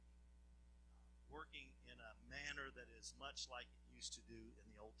that is much like it used to do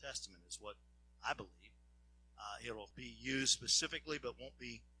in the Old Testament, is what I believe. It'll be used specifically, but won't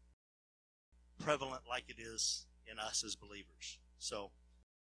be prevalent like it is in us as believers. So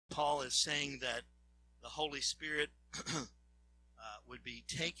Paul is saying that the Holy Spirit would be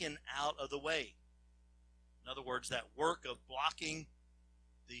taken out of the way. In other words, that work of blocking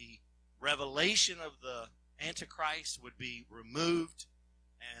the revelation of the Antichrist would be removed,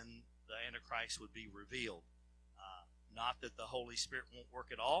 and the Antichrist would be revealed. Not that the Holy Spirit won't work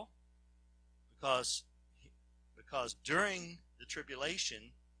at all, because during the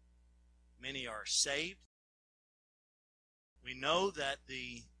tribulation, many are saved. We know that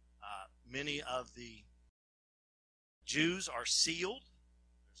many of the Jews are sealed.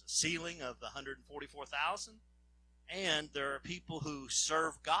 There's a sealing of the 144,000. And there are people who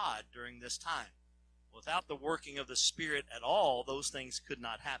serve God during this time. Without the working of the Spirit at all, those things could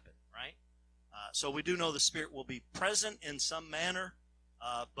not happen, right? So we do know the Spirit will be present in some manner,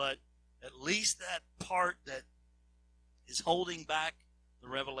 but at least that part that is holding back the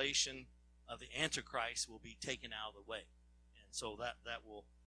revelation of the Antichrist will be taken out of the way. And so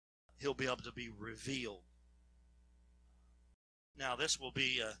he'll be able to be revealed. Now, this will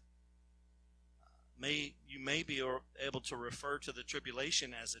be you may be able to refer to the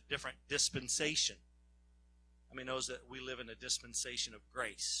tribulation as a different dispensation. I mean, knows that we live in a dispensation of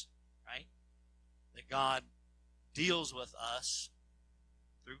grace, right? That God deals with us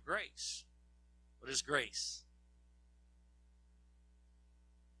through grace. What is grace?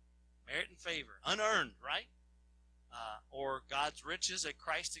 Merit and favor, unearned, right? Or God's riches at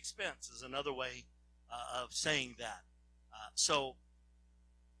Christ's expense is another way of saying that. So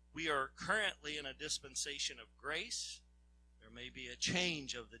we are currently in a dispensation of grace. There may be a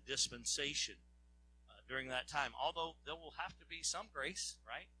change of the dispensation during that time, although there will have to be some grace,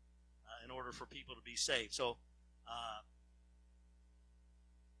 right, in order for people to be saved. So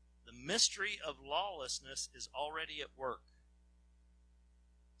the mystery of lawlessness is already at work.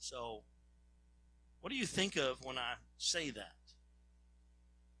 So what do you think of when I say that?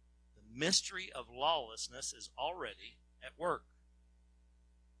 The mystery of lawlessness is already at work.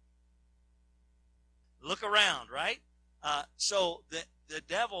 Look around, right? So the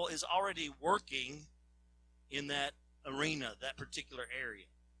devil is already working in that arena, that particular area.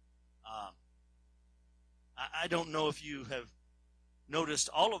 I don't know if you have noticed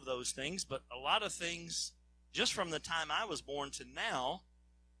all of those things, but a lot of things, just from the time I was born to now,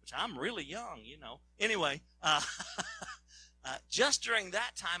 which I'm really young, you know. Anyway, just during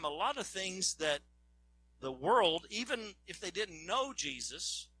that time, a lot of things that the world, even if they didn't know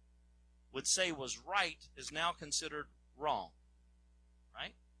Jesus, would say was right, is now considered wrong,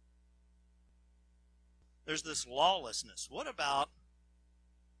 right? There's this lawlessness. What about,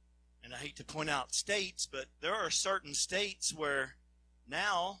 and I hate to point out states, but there are certain states where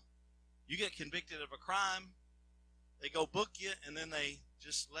now you get convicted of a crime, they go book you, and then they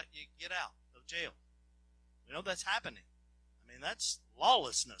just let you get out of jail. You know, that's happening. I mean, that's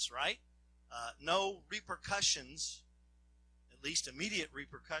lawlessness, right? No repercussions, at least immediate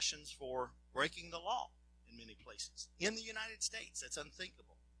repercussions, for breaking the law in many places. In the United States, that's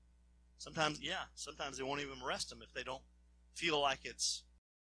unthinkable. Sometimes they won't even arrest them if they don't feel like it's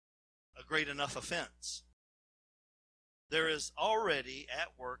a great enough offense. There is already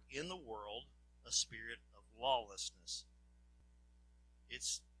at work in the world a spirit of lawlessness.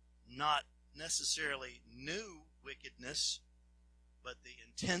 It's not necessarily new wickedness, but the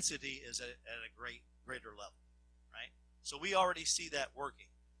intensity is at a greater level, right? So we already see that working.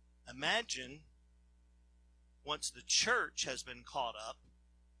 Imagine, once the church has been caught up,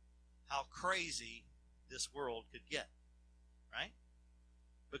 how crazy this world could get, right?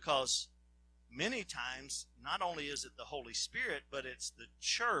 Because many times, not only is it the Holy Spirit, but it's the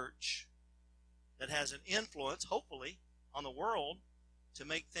church that has an influence, hopefully, on the world to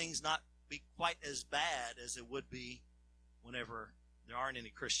make things not be quite as bad as it would be whenever there aren't any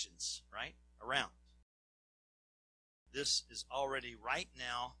Christians, right, around. This is already right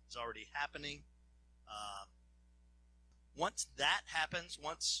now, is already happening. Once that happens,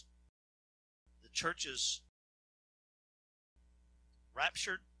 once the church is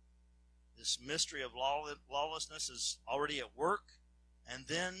raptured, this mystery of lawlessness is already at work, and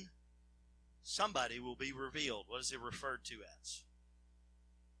then somebody will be revealed. What is it referred to as?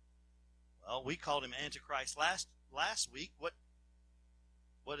 Well, we called him Antichrist last week. What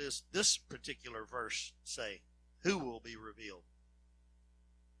does this particular verse say? Who will be revealed?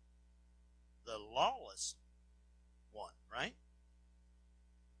 The lawless one, right?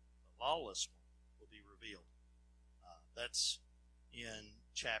 The lawless one will be revealed. That's in,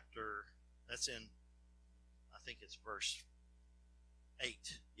 I think it's verse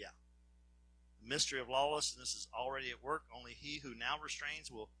 8. Yeah. The mystery of lawlessness is already at work. Only he who now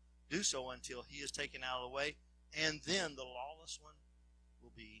restrains will do so until he is taken out of the way, and then the lawless one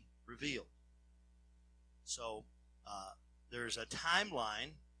will be revealed. So there's a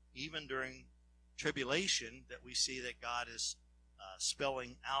timeline, even during tribulation, that we see that God is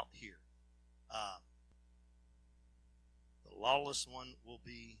spelling out here. The lawless one will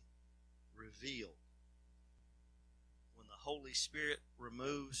be revealed. When the Holy Spirit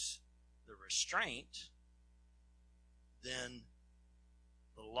removes the restraint, then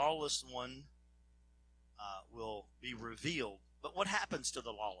the lawless one will be revealed. But what happens to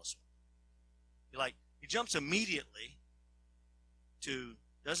the lawless one? He jumps immediately to,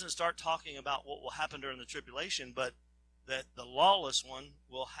 doesn't start talking about what will happen during the tribulation, but that the lawless one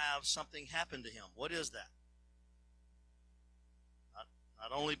will have something happen to him. What is that?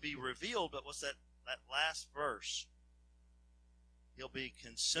 Not only be revealed, but what's that last verse? He'll be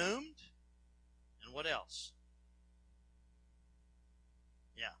consumed, and what else?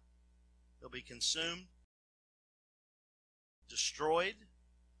 Yeah. He'll be consumed, destroyed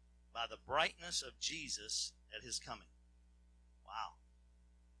by the brightness of Jesus at his coming. Wow.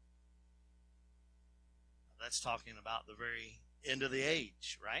 That's talking about the very end of the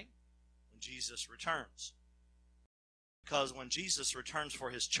age, right? When Jesus returns. Because when Jesus returns for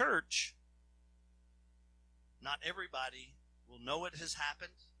his church, not everybody will know it has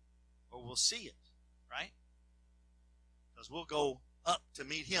happened or will see it, right? Because we'll go up to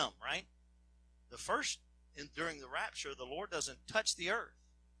meet him, right? During the rapture, the Lord doesn't touch the earth.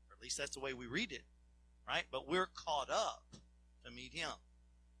 Or at least that's the way we read it, right? But we're caught up to meet him.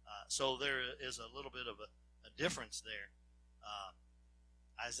 So there is a little bit of a difference there.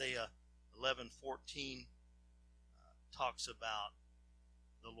 Isaiah 11:14 talks about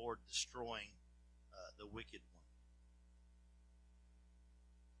the Lord destroying the wicked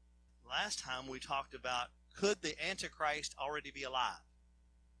one. Last time we talked about, could the Antichrist already be alive?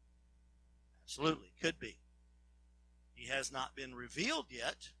 Absolutely, could be. He has not been revealed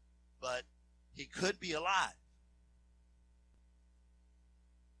yet, but he could be alive.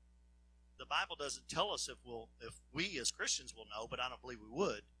 The Bible doesn't tell us if we as Christians will know, but I don't believe we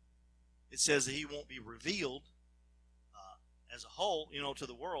would. It says that he won't be revealed as a whole, to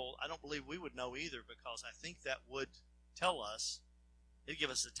the world. I don't believe we would know either, because I think that would tell us, it'd give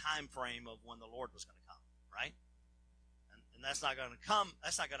us a time frame of when the Lord was going to come, right? And that's not going to come.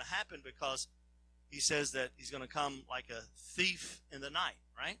 That's not going to happen, because he says that he's going to come like a thief in the night,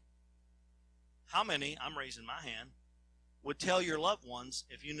 right? How many, I'm raising my hand, would tell your loved ones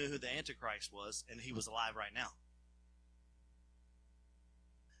if you knew who the Antichrist was and he was alive right now?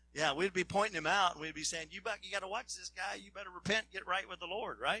 Yeah, we'd be pointing him out, and we'd be saying, you got to watch this guy. You better repent, get right with the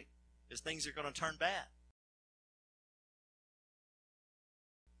Lord, right? Because things are going to turn bad.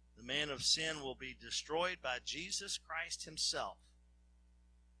 The man of sin will be destroyed by Jesus Christ himself.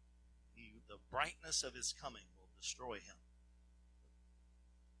 The brightness of his coming will destroy him.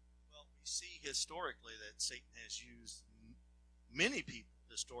 Well, we see historically that Satan has used many people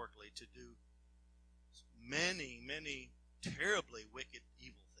historically to do many, many terribly wicked,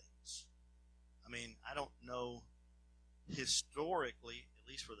 evil things. I mean, I don't know historically, at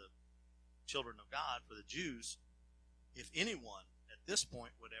least for the children of God, for the Jews, if anyone at this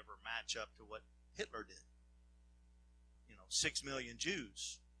point would ever match up to what Hitler did. 6 million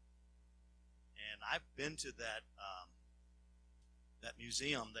Jews. And I've been to that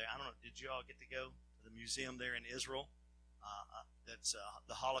museum there. I don't know, did you all get to go to the museum there in Israel? That's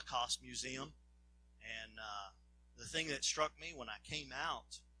the Holocaust Museum. And the thing that struck me when I came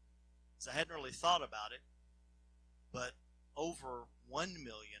out is I hadn't really thought about it, but over 1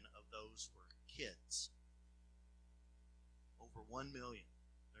 million of those were kids. Over 1 million.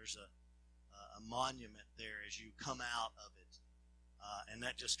 There's a monument there as you come out of it. And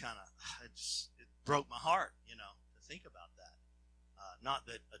that just kind of, it broke my heart, to think about that. Not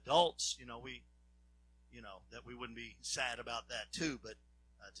that adults, that we wouldn't be sad about that too, but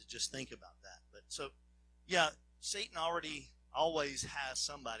to just think about that. But so, yeah, Satan always has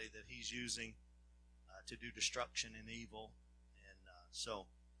somebody that he's using to do destruction and evil. And so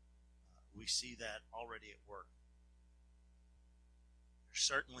we see that already at work.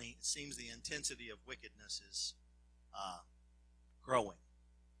 Certainly, it seems the intensity of wickedness is growing,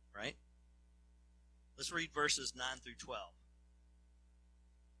 right? Let's read verses 9 through 12.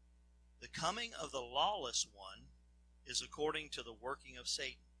 The coming of the lawless one is according to the working of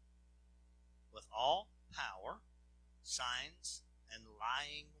Satan, with all power, signs, and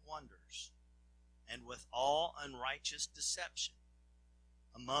lying wonders, and with all unrighteous deception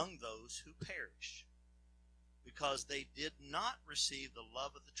among those who perish, because they did not receive the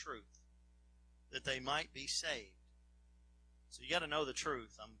love of the truth, that they might be saved. So you got to know the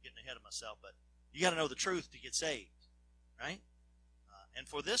truth. I'm getting ahead of myself, but you got to know the truth to get saved, right? And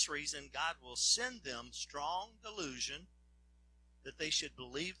for this reason, God will send them strong delusion that they should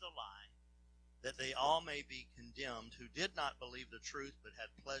believe the lie, that they all may be condemned who did not believe the truth but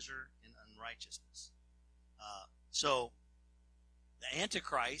had pleasure in unrighteousness. So the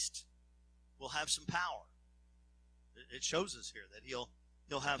Antichrist will have some power. It shows us here that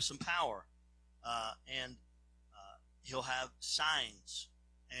he'll have some power, and he'll have signs.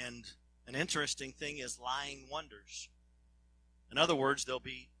 And an interesting thing is lying wonders. In other words, there'll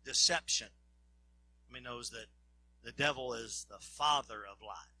be deception. I mean, knows that the devil is the father of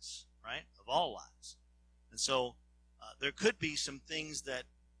lies, right? Of all lies. And so there could be some things that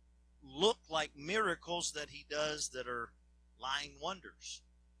look like miracles that he does that are lying wonders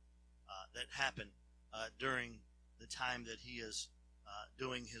that happen during the time that he is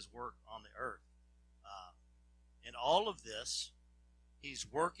doing his work on the earth. In all of this, he's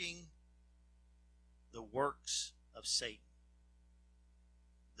working the works of Satan.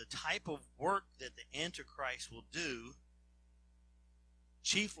 The type of work that the Antichrist will do,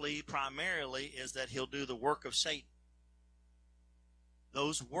 chiefly, primarily, is that he'll do the work of Satan.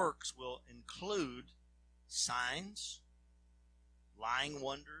 Those works will include signs, lying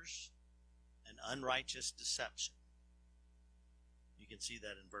wonders, and unrighteous deception. You can see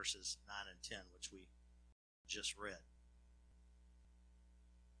that in verses 9 and 10, which we just read.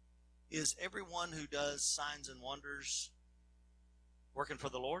 Is everyone who does signs and wonders working for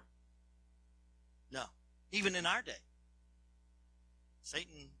the Lord? No. Even in our day,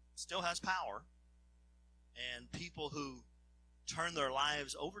 Satan still has power, and people who turn their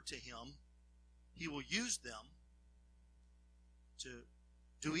lives over to him, he will use them to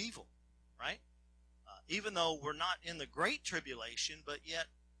do evil, right? Even though we're not in the great tribulation, but yet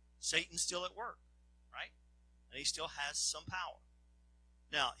Satan's still at work, right? And he still has some power.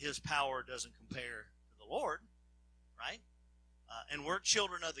 Now, his power doesn't compare to the Lord, right? And we're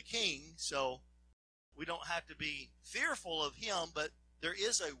children of the King, so we don't have to be fearful of him, but there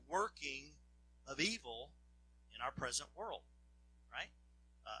is a working of evil in our present world, right?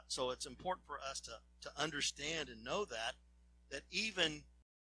 So it's important for us to understand and know that even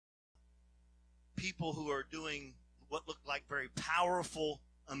people who are doing what look like very powerful,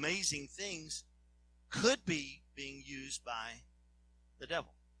 amazing things could be being used by the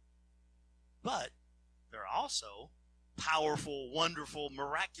devil. But there are also powerful, wonderful,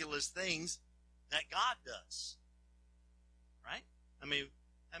 miraculous things that God does, right? I mean,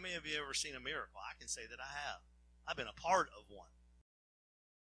 how many of you ever seen a miracle? I can say that I have. I've been a part of one.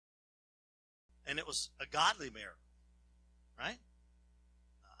 And it was a godly miracle, right?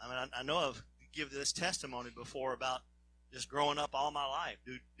 I mean, I know I've given this testimony before about just growing up all my life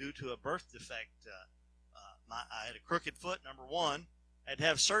due to a birth defect. I had a crooked foot, number one. I had to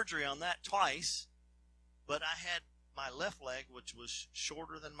have surgery on that twice. But I had my left leg, which was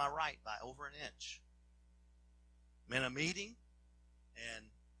shorter than my right by over an inch. I'm in a meeting, and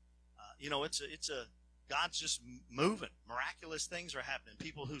it's a God's just moving. Miraculous things are happening.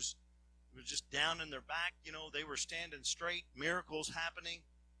 People who were just down in their back, they were standing straight. Miracles happening,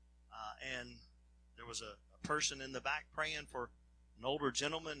 and there was a person in the back praying for an older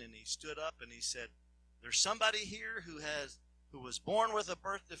gentleman, and he stood up and he said, "There's somebody here who was born with a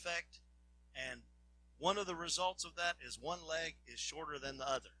birth defect, and one of the results of that is one leg is shorter than the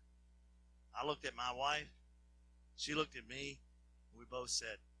other." I looked at my wife. She looked at me. And we both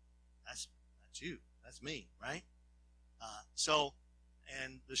said, that's you. That's me, right?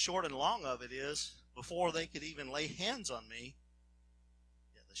 And the short and long of it is, before they could even lay hands on me,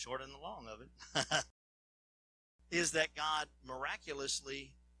 the short and the long of it, is that God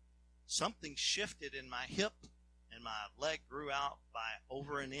miraculously, something shifted in my hip, and my leg grew out by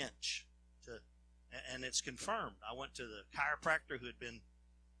over an inch. And it's confirmed. I went to the chiropractor who had been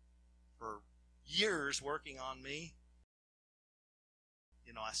for years working on me.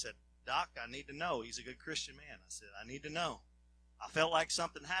 I said, "Doc, I need to know." He's a good Christian man. I said, "I need to know. I felt like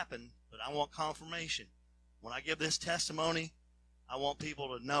something happened, but I want confirmation. When I give this testimony, I want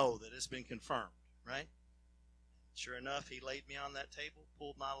people to know that it's been confirmed," right? Sure enough, he laid me on that table,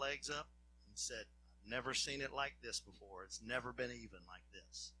 pulled my legs up, and said, "I've never seen it like this before. It's never been even like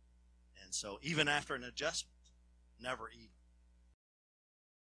this." And so even after an adjustment, never even.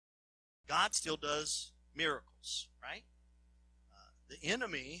 God still does miracles, right? The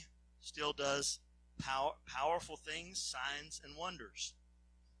enemy still does powerful things, signs, and wonders.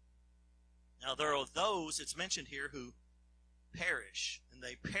 Now there are those, it's mentioned here, who perish. And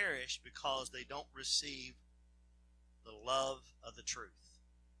they perish because they don't receive the love of the truth.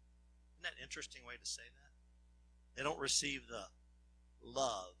 Isn't that an interesting way to say that? They don't receive the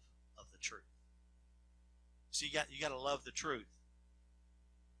love of the truth. So you got to love the truth.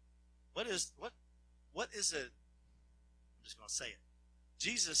 What is it? I'm just going to say it.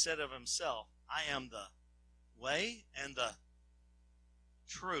 Jesus said of himself, I am the way and the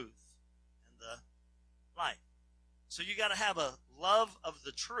truth and the life. So you got to have a love of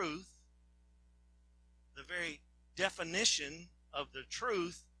the truth. The very definition of the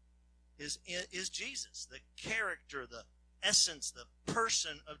truth is Jesus. The character, the essence, the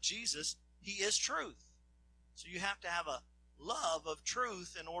person of Jesus, he is truth. So you have to have a love of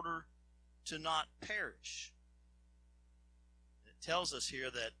truth in order to not perish. It tells us here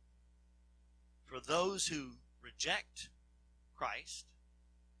that for those who reject Christ,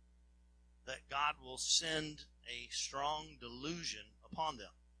 that God will send a strong delusion upon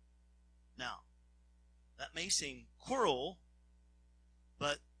them. Now, that may seem cruel,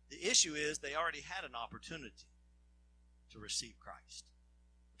 but the issue is they already had an opportunity to receive Christ.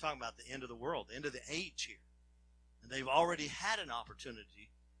 We're talking about the end of the world, the end of the age here. And they've already had an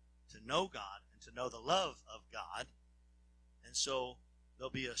opportunity to know God and to know the love of God. And so there'll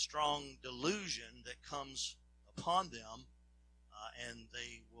be a strong delusion that comes upon them, and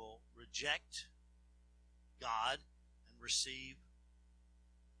they will reject God and receive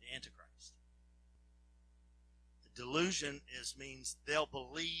the Antichrist. The delusion means they'll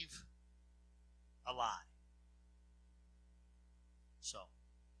believe a lie. So,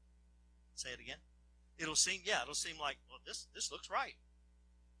 say it again. It'll seem like, well, this looks right.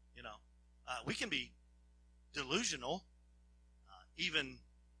 We can be delusional, even,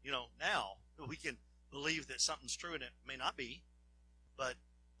 now. We can believe that something's true and it may not be. But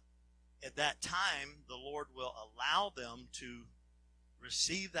at that time, the Lord will allow them to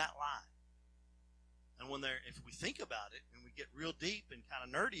receive that lie. And if we think about it and we get real deep and kind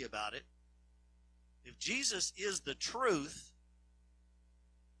of nerdy about it, if Jesus is the truth,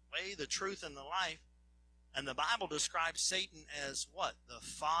 the way, the truth, and the life, and the Bible describes Satan as what? The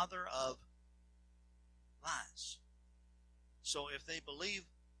father of lies. So if they believe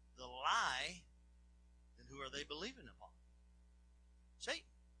the lie, then who are they believing upon? Satan,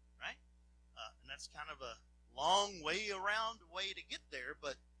 right? And that's kind of a long way around way to get there,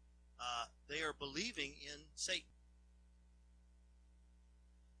 but they are believing in Satan.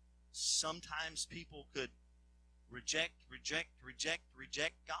 Sometimes people could reject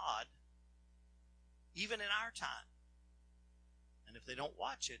God, even in our time. And if they don't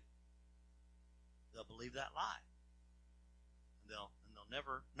watch it, they'll believe that lie. And they'll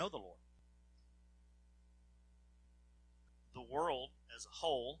never know the Lord. The world as a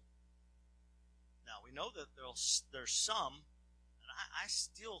whole, now we know that there's some, and I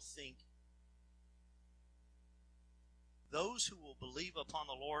still think those who will believe upon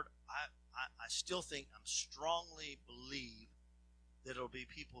the Lord, I still think, I'm strongly believe that it'll be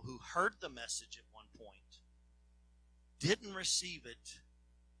people who heard the message at one point, didn't receive it,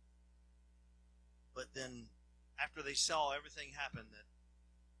 but then after they saw everything happen,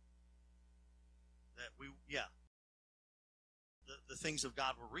 the things of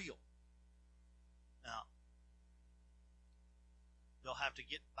God were real. Now, they'll have to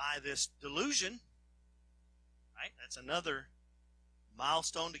get by this delusion, right? That's another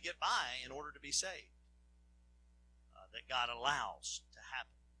milestone to get by in order to be saved, that God allows to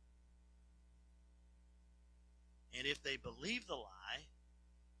happen. And if they believe the lie,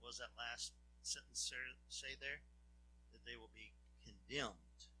 what was that last sentence say there? That they will be condemned.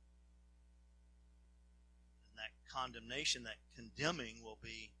 And that condemnation, that condemning will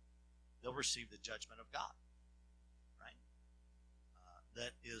be, they'll receive the judgment of God. Right?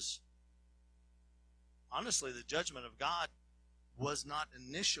 That is, honestly, the judgment of God was not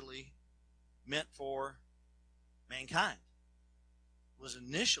initially meant for mankind. It was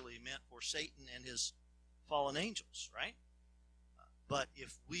initially meant for Satan and his fallen angels, right? But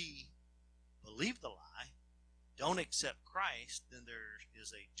if we believe the lie, don't accept Christ, then there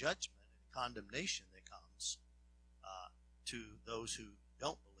is a judgment and condemnation that comes to those who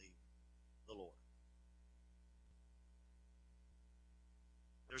don't believe the Lord.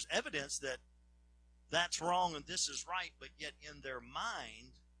 There's evidence that that's wrong and this is right, but yet in their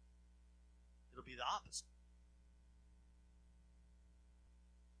mind, it'll be the opposite.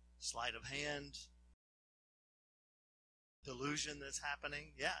 Sleight of hand, delusion that's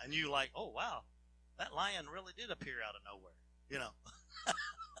happening. Yeah, and you like, oh, wow, that lion really did appear out of nowhere.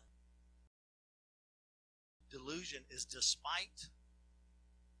 Delusion is despite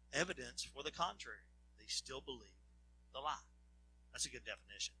evidence for the contrary. They still believe the lie. That's a good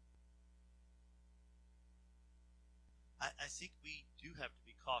definition. I think we do have to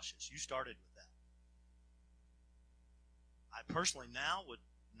be cautious. You started with that. I personally now would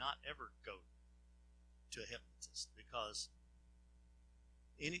not ever go to a hypnotist, because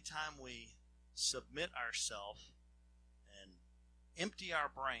anytime we submit ourselves and empty our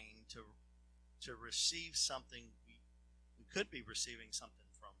brain to receive something, we could be receiving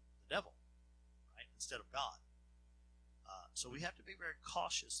something from the devil, right, instead of God. So we have to be very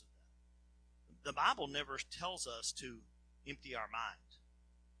cautious of that. The Bible never tells us to empty our mind.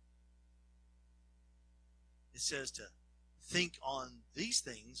 It says to think on these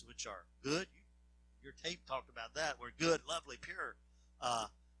things which are good. Your tape talked about that. We're good, lovely, pure.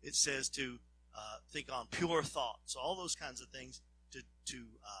 It says to think on pure thoughts. All those kinds of things to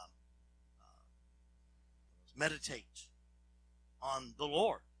meditate on the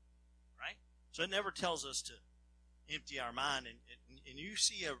Lord, right? So it never tells us to empty our mind. And you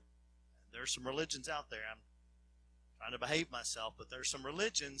see, there's some religions out there. I'm trying to behave myself, but there's some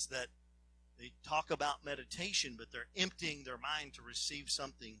religions that they talk about meditation, but they're emptying their mind to receive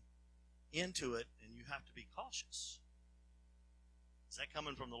something into it, and you have to be cautious. Is that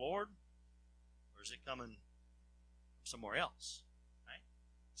coming from the Lord, or is it coming from somewhere else? Right?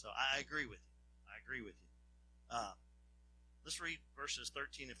 So I agree with you. I agree with you. Let's read verses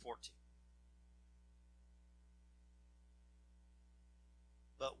 13 and 14.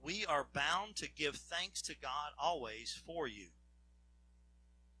 But we are bound to give thanks to God always for you,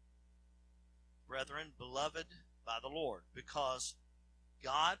 brethren, beloved by the Lord, because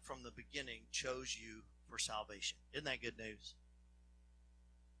God from the beginning chose you for salvation. Isn't that good news?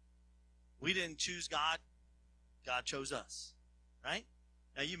 We didn't choose God. God chose us. Right?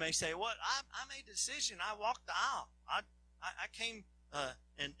 Now you may say, what? I made a decision. I walked the aisle. I came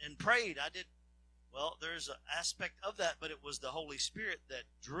and prayed. I did. Well, there's an aspect of that, but it was the Holy Spirit that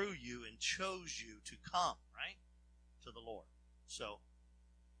drew you and chose you to come, right, to the Lord. So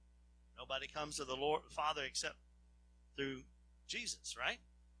nobody comes to the Lord, Father, except through Jesus, right?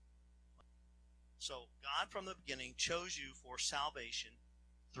 So God from the beginning chose you for salvation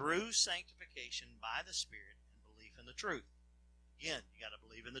through sanctification by the Spirit and belief in the truth. Again, you got to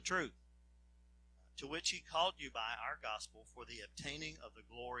believe in the truth, to which He called you by our gospel for the obtaining of the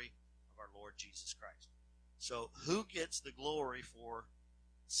glory of our Lord Jesus Christ. So who gets the glory for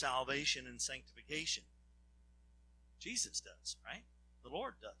salvation and sanctification? Jesus does, right? The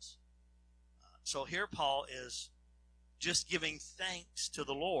Lord does. So here Paul is just giving thanks to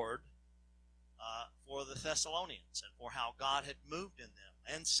the Lord for the Thessalonians and for how God had moved in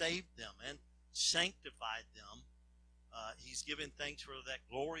them and saved them and sanctified them. He's giving thanks for that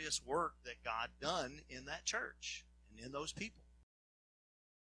glorious work that God done in that church and in those people.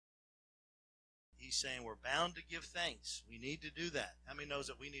 He's saying we're bound to give thanks. We need to do that. How many knows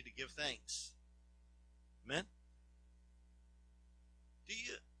that we need to give thanks? Amen? Do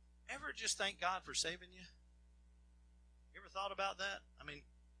you ever just thank God for saving you? You ever thought about that? I mean,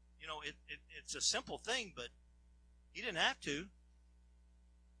 you know, it's a simple thing, but He didn't have to.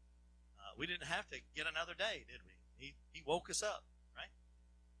 We didn't have to get another day, did we? He woke us up,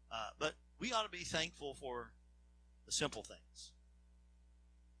 right? But we ought to be thankful for the simple things,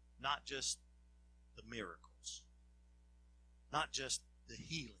 not just the miracles, not just the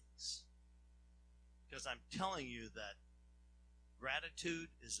healings. Because I'm telling you that gratitude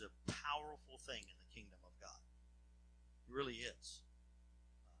is a powerful thing in the kingdom of God. It really is.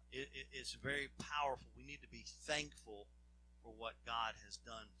 It's very powerful. We need to be thankful for what God has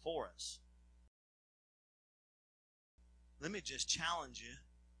done for us. Let me just challenge you.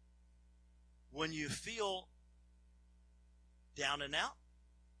 When you feel down and out,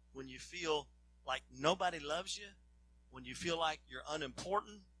 when you feel like nobody loves you, when you feel like you're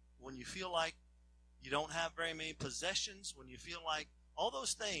unimportant, when you feel like you don't have very many possessions, when you feel like all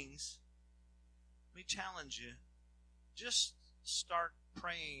those things, let me challenge you. Just start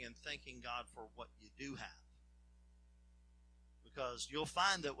praying and thanking God for what you do have. Because you'll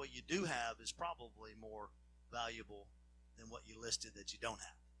find that what you do have is probably more valuable than what you listed that you don't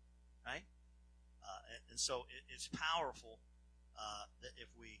have. Right? And so it's powerful that if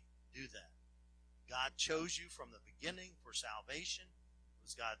we do that. God chose you from the beginning for salvation. It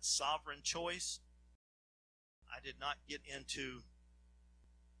was God's sovereign choice. I did not get into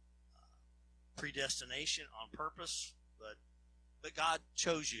predestination on purpose, but God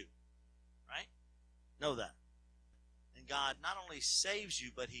chose you, right? Know that. And God not only saves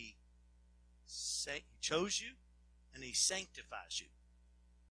you, but He chose you and He sanctifies you.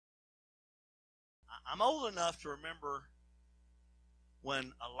 I'm old enough to remember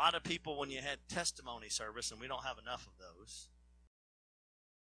when a lot of people, when you had testimony service, and we don't have enough of those,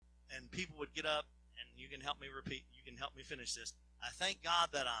 and people would get up and, you can help me repeat, you can help me finish this. I thank God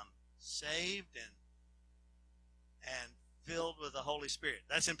that I'm saved and filled with the Holy Spirit.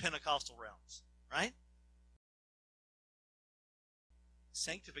 That's in Pentecostal realms, right?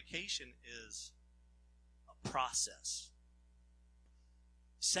 Sanctification is a process.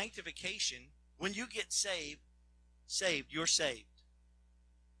 Sanctification, when you get saved, you're saved.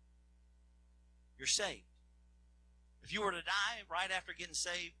 You're saved. If you were to die right after getting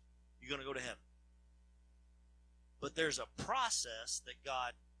saved, you're going to go to heaven. But there's a process that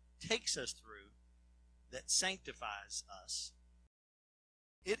God takes us through that sanctifies us.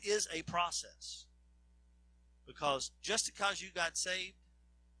 It is a process. Because just because you got saved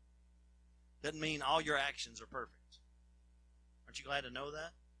doesn't mean all your actions are perfect. Aren't you glad to know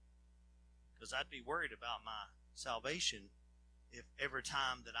that? Because I'd be worried about my salvation if every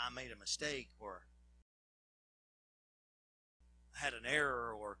time that I made a mistake or had an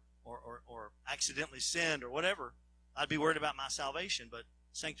error or accidentally sinned or whatever, I'd be worried about my salvation. But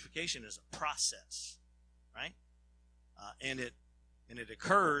sanctification is a process, right? And it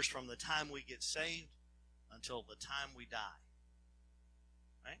occurs from the time we get saved until the time we die,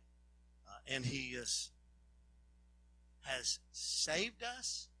 right? And He has saved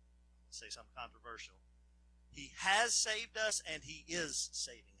us. I'll say something controversial. He has saved us, and He is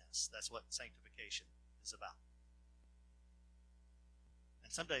saving us. That's what sanctification is about.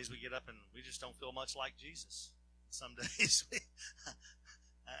 And some days we get up and we just don't feel much like Jesus. Some days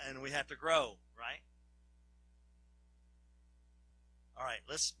and we have to grow, right? All right,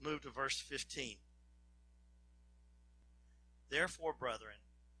 let's move to verse 15. Therefore, brethren,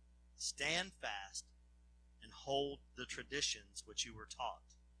 stand fast and hold the traditions which you were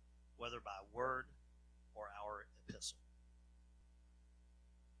taught, whether by word or our epistle.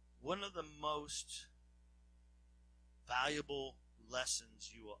 One of the most valuable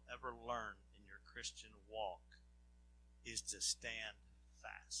lessons you will ever learn in your Christian walk is to stand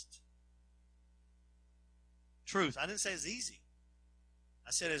fast. Truth, I didn't say it's easy.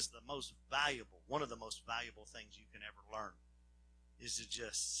 I said it's the most valuable, one of the most valuable things you can ever learn is to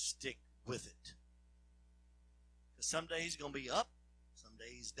just stick with it. Because some days you're going to be up, some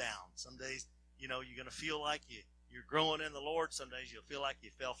days down. Some days, you're going to feel like you're growing in the Lord. Some days you'll feel like you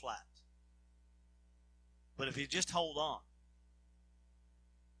fell flat. But if you just hold on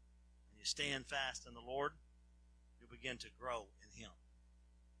and you stand fast in the Lord, you'll begin to grow in Him.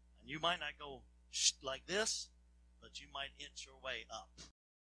 And you might not go like this, but you might inch your way up.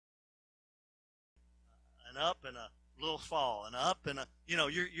 And up and a little fall, and up and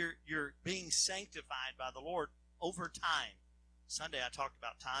you're being sanctified by the Lord over time. Sunday I talked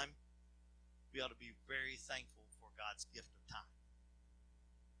about time. We ought to be very thankful for God's gift of time.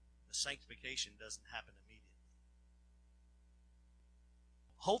 The sanctification doesn't happen immediately.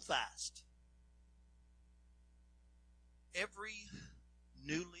 Hold fast. Every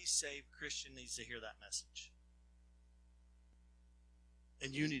newly saved Christian needs to hear that message.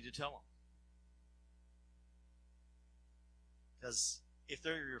 And you need to tell them. Because if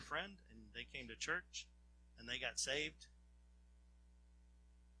they're your friend and they came to church and they got saved,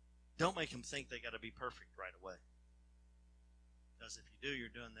 don't make them think they got to be perfect right away. Because if you do, you're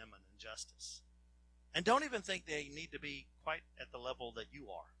doing them an injustice. And don't even think they need to be quite at the level that you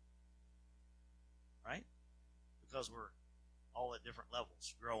are. Right? Because we're all at different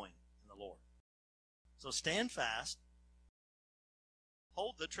levels, growing in the Lord. So stand fast.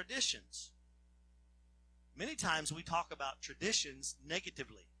 Hold the traditions. Many times we talk about traditions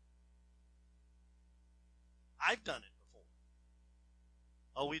negatively. I've done it before.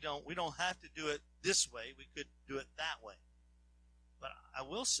 Oh, we don't have to do it this way. We could do it that way. But I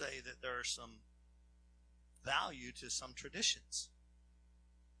will say that there are some value to some traditions.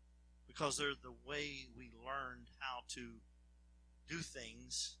 Because they're the way we learned how to do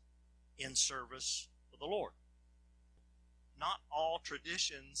things in service for the Lord. Not all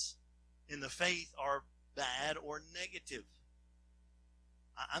traditions in the faith are bad or negative.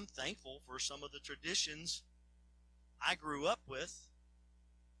 I'm thankful for some of the traditions I grew up with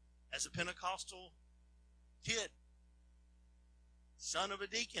as a Pentecostal kid, son of a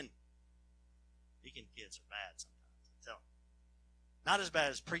deacon. Deacon kids are bad sometimes, I tell you. Not as bad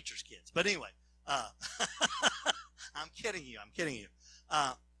as preachers' kids, but anyway, I'm kidding you.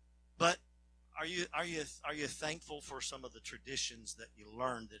 But are you thankful for some of the traditions that you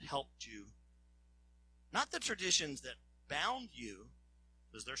learned that helped you? Not the traditions that bound you,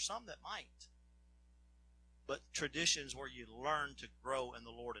 because there's some that might, but traditions where you learn to grow in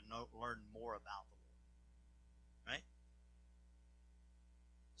the Lord and learn more about the Lord. Right?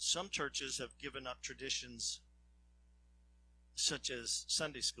 Some churches have given up traditions such as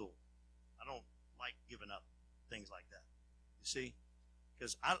Sunday school. I don't like giving up things like that. You see?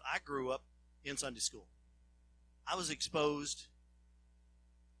 Because I grew up in Sunday school. I was exposed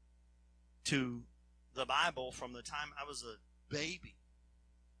to the Bible from the time I was a baby,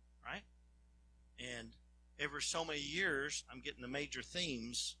 right? And every so many years, I'm getting the major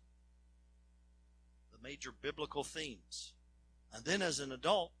themes, the major biblical themes. And then as an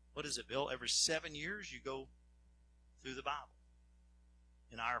adult, what is it, Bill? Every 7 years, you go through the Bible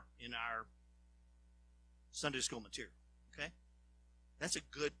in our Sunday school material, okay? That's a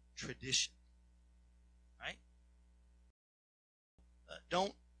good tradition, right?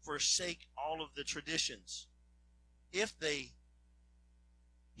 Don't forsake all of the traditions. If they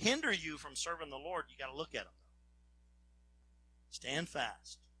hinder you from serving the Lord, you got to look at them, though. Stand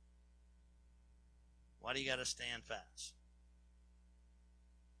fast. Why do you got to stand fast?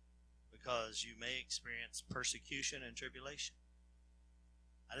 Because you may experience persecution and tribulation.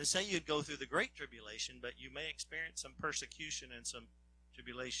 I didn't say you'd go through the great tribulation, but you may experience some persecution and some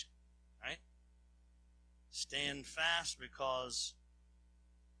tribulation, right? Stand fast because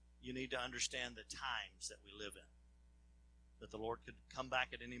you need to understand the times that we live in. That the Lord could come back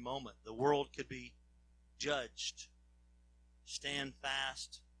at any moment. The world could be judged. Stand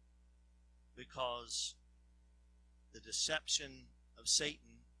fast because the deception of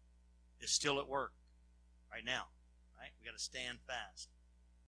Satan is still at work right now, right? We got to stand fast.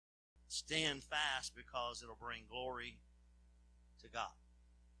 Stand fast because it'll bring glory to God.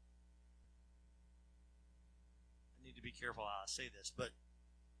 I need to be careful how I say this, but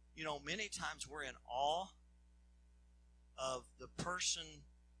you know, many times we're in awe of the person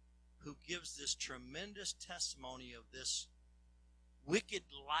who gives this tremendous testimony of this wicked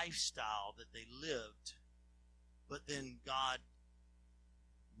lifestyle that they lived, but then God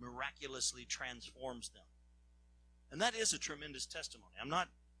miraculously transforms them. And that is a tremendous testimony. I'm not,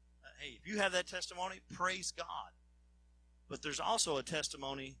 hey, if you have that testimony, praise God. But there's also a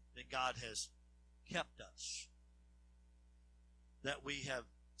testimony that God has kept us, that we have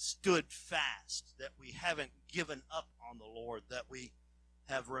stood fast, that we haven't given up on the Lord, that we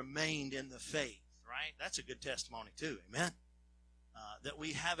have remained in the faith, right? That's a good testimony too, amen? That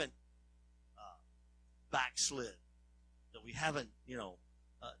we haven't backslid, that we haven't,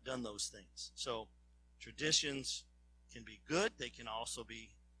 done those things. So traditions can be good. They can also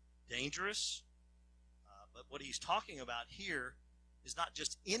be dangerous. But what he's talking about here is not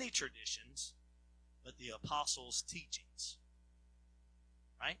just any traditions, but the apostles' teachings.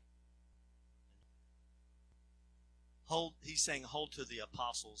 Right? He's saying hold to the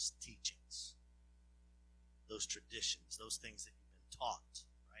apostles' teachings. Those traditions, those things that you've been taught.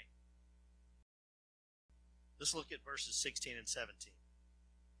 Right? Let's look at verses 16 and 17.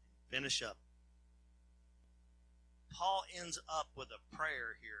 Finish up. Paul ends up with a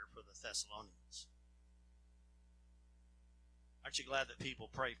prayer here for the Thessalonians. Aren't you glad that people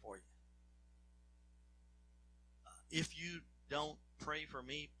pray for you? If you don't pray for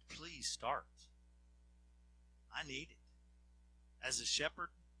me, please start. I need it. As a shepherd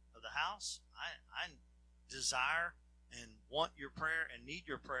of the house, I desire and want your prayer and need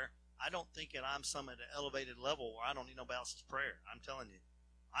your prayer. I don't think that I'm some at an elevated level where I don't need nobody else's prayer. I'm telling you,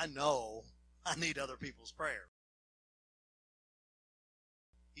 I know I need other people's prayer.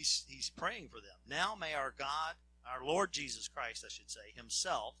 He's praying for them. Now may our God, our Lord Jesus Christ, I should say,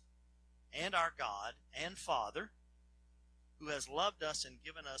 himself, and our God and Father, who has loved us and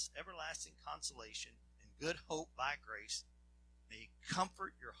given us everlasting consolation and good hope by grace, may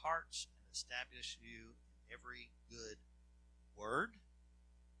comfort your hearts and establish you in every good word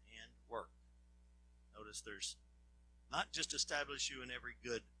and work. Notice there's not just establish you in every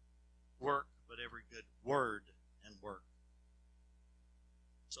good work, but every good word and work.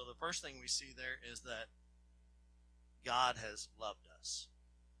 So the first thing we see there is that God has loved us.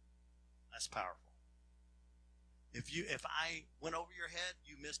 That's powerful. If I went over your head,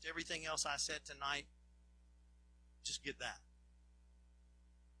 you missed everything else I said tonight, just get that.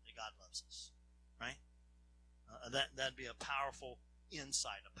 That God loves us, right? That'd be a powerful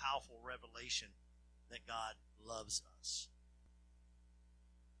insight, a powerful revelation that God loves us.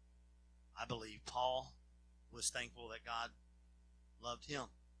 I believe Paul was thankful that God loved him.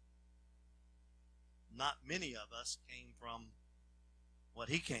 Not many of us came from what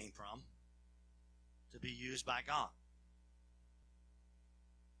he came from to be used by God.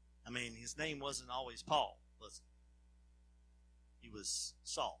 I mean, his name wasn't always Paul, was it? He was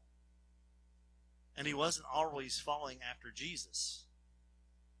Saul. And he wasn't always following after Jesus.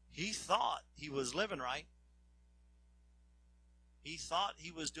 He thought he was living right. He thought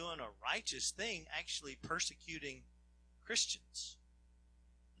he was doing a righteous thing, actually persecuting Christians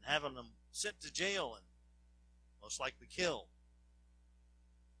and having them sent to jail and most likely killed.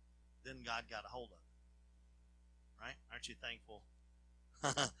 Then God got a hold of it. Right? Aren't you thankful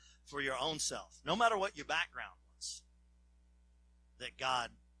for your own self? No matter what your background was, that God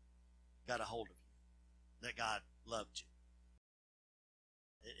got a hold of you, that God loved you.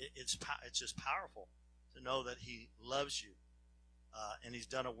 It's just powerful to know that He loves you, and He's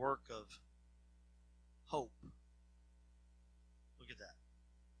done a work of hope. Look at that.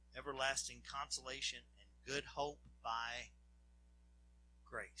 Everlasting consolation and good hope by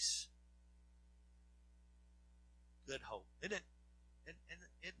grace. Good hope. Isn't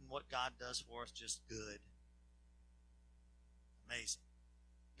what God does for us just good? Amazing.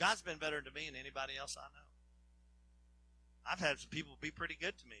 God's been better to me than anybody else I know. I've had some people be pretty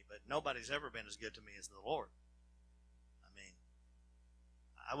good to me, but nobody's ever been as good to me as the Lord. I mean,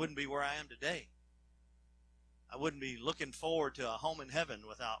 I wouldn't be where I am today. I wouldn't be looking forward to a home in heaven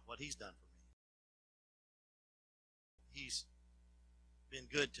without what He's done for me. He's been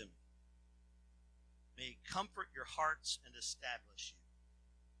good to me. May He comfort your hearts and establish you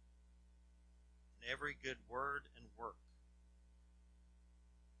in every good word and work.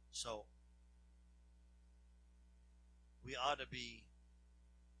 So, we ought to be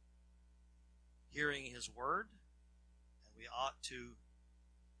hearing His word, and we ought to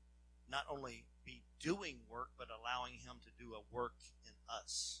not only be doing work, but allowing Him to do a work in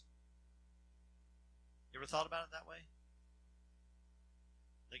us. You ever thought about it that way?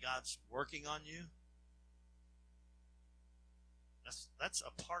 That God's working on you? That's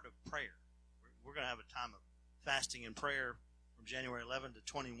a part of prayer. We're going to have a time of fasting and prayer from January 11 to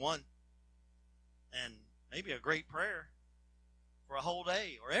 21, and maybe a great prayer for a whole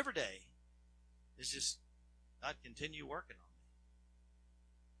day or every day is just, God, continue working on me.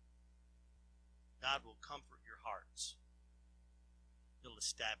 God will comfort your hearts. He'll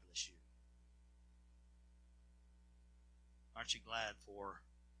establish you. Aren't you glad for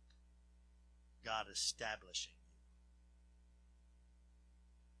God establishing you?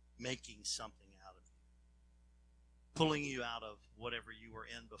 Making something out of you. Pulling you out of whatever you were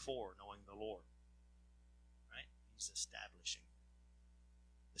in before knowing the Lord. Right? He's establishing.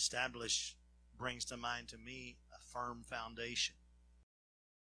 Establish brings to mind to me a firm foundation.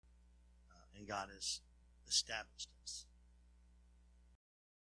 And God has established us.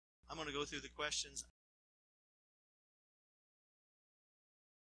 I'm going to go through the questions.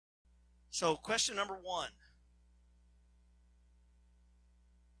 So, question number 1.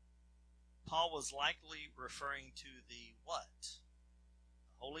 Paul was likely referring to the what?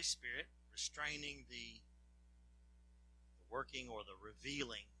 The Holy Spirit restraining the working or the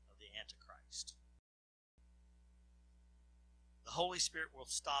revealing of the Antichrist. The Holy Spirit will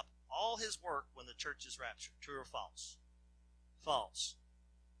stop all His work when the church is raptured. True or false? False.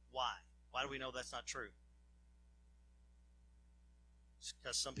 Why? Why do we know that's not true? It's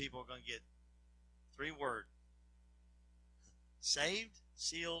because some people are going to get 3 words. Saved,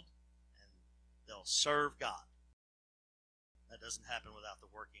 sealed, and they'll serve God. That doesn't happen without the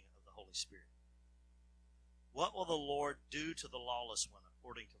working of the Holy Spirit. What will the Lord do to the lawless one,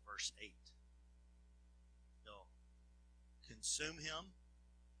 according to verse 8? He'll consume him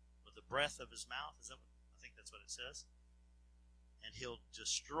with the breath of His mouth. I think that's what it says. And He'll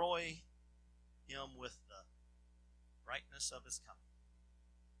destroy him with the brightness of His coming.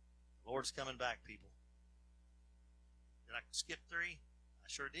 The Lord's coming back, people. Did I skip 3? I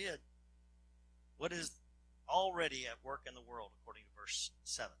sure did. What is already at work in the world, according to verse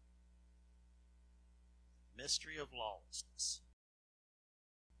 7? Mystery of lawlessness.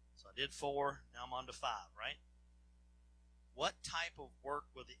 So I did 4, now I'm on to 5, right? What type of work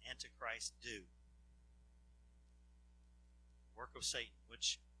will the Antichrist do? Work of Satan,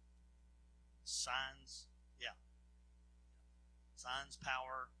 which signs, signs,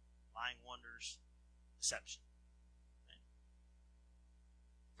 power, lying wonders, deception. Okay.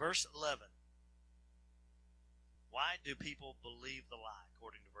 Verse 11. Why do people believe the lie,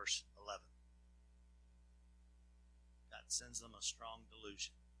 according to verse 11? God sends them a strong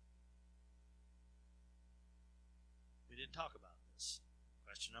delusion. We didn't talk about this.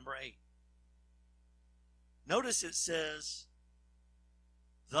 Question number 8. Notice it says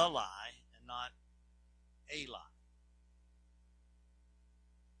the lie and not a lie.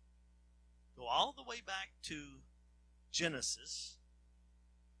 Go all the way back to Genesis,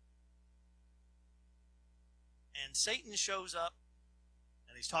 and Satan shows up,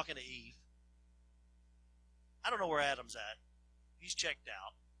 and he's talking to Eve. I don't know where Adam's at. He's checked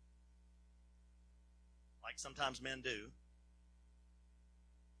out, like sometimes men do.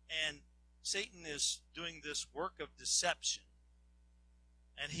 And Satan is doing this work of deception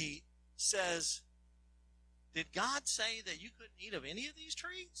And he says, did God say that you couldn't eat of any of these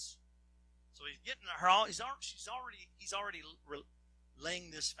trees? So he's getting her all. He's already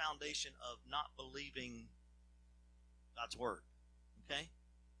laying this foundation of not believing God's word. Okay.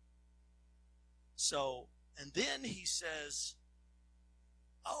 So, and then he says,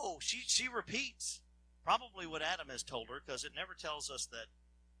 oh, she repeats probably what Adam has told her, because it never tells us that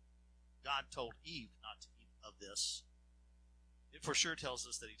God told Eve not to eat of this. It for sure tells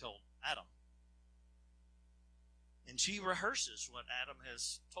us that he told Adam. And she rehearses what Adam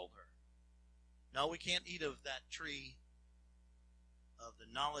has told her. No, we can't eat of that tree of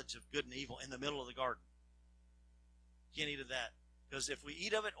the knowledge of good and evil in the middle of the garden. Can't eat of that. Because if we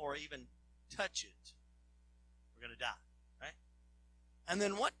eat of it or even touch it, we're going to die. Right? And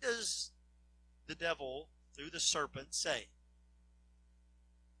then what does the devil, through the serpent, say?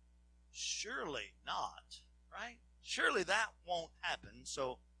 Surely not. Right? Surely that won't happen.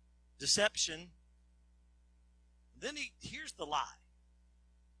 So, deception. Then here's the lie.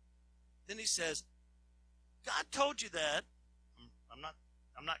 Then he says, God told you that.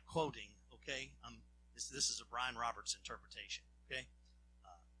 I'm not quoting, okay? This is a Bryan Roberts interpretation, okay?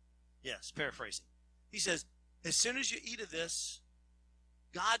 Yes, paraphrasing. He says, as soon as you eat of this,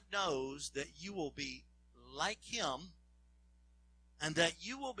 God knows that you will be like him and that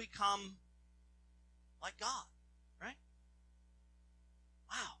you will become like God, right?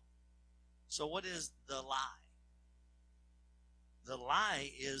 Wow. So what is the lie? The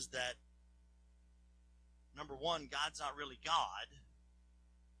lie is that, number one, God's not really God.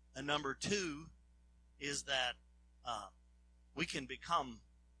 And number two is that we can become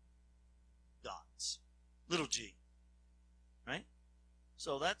gods. Little g. Right?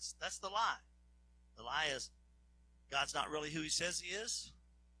 So that's the lie. The lie is God's not really who he says he is.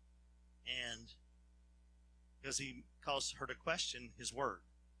 And because he calls her to question his word.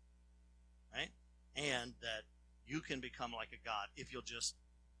 Right? And that you can become like a god if you'll just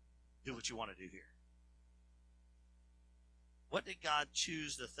do what you want to do here. What did God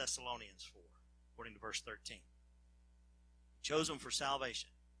choose the Thessalonians for, according to verse 13? He chose them for salvation.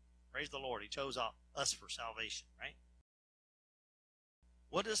 Praise the Lord. He chose us for salvation, right?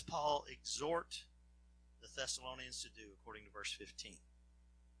 What does Paul exhort the Thessalonians to do, according to verse 15?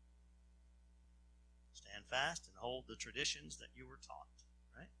 Stand fast and hold the traditions that you were taught.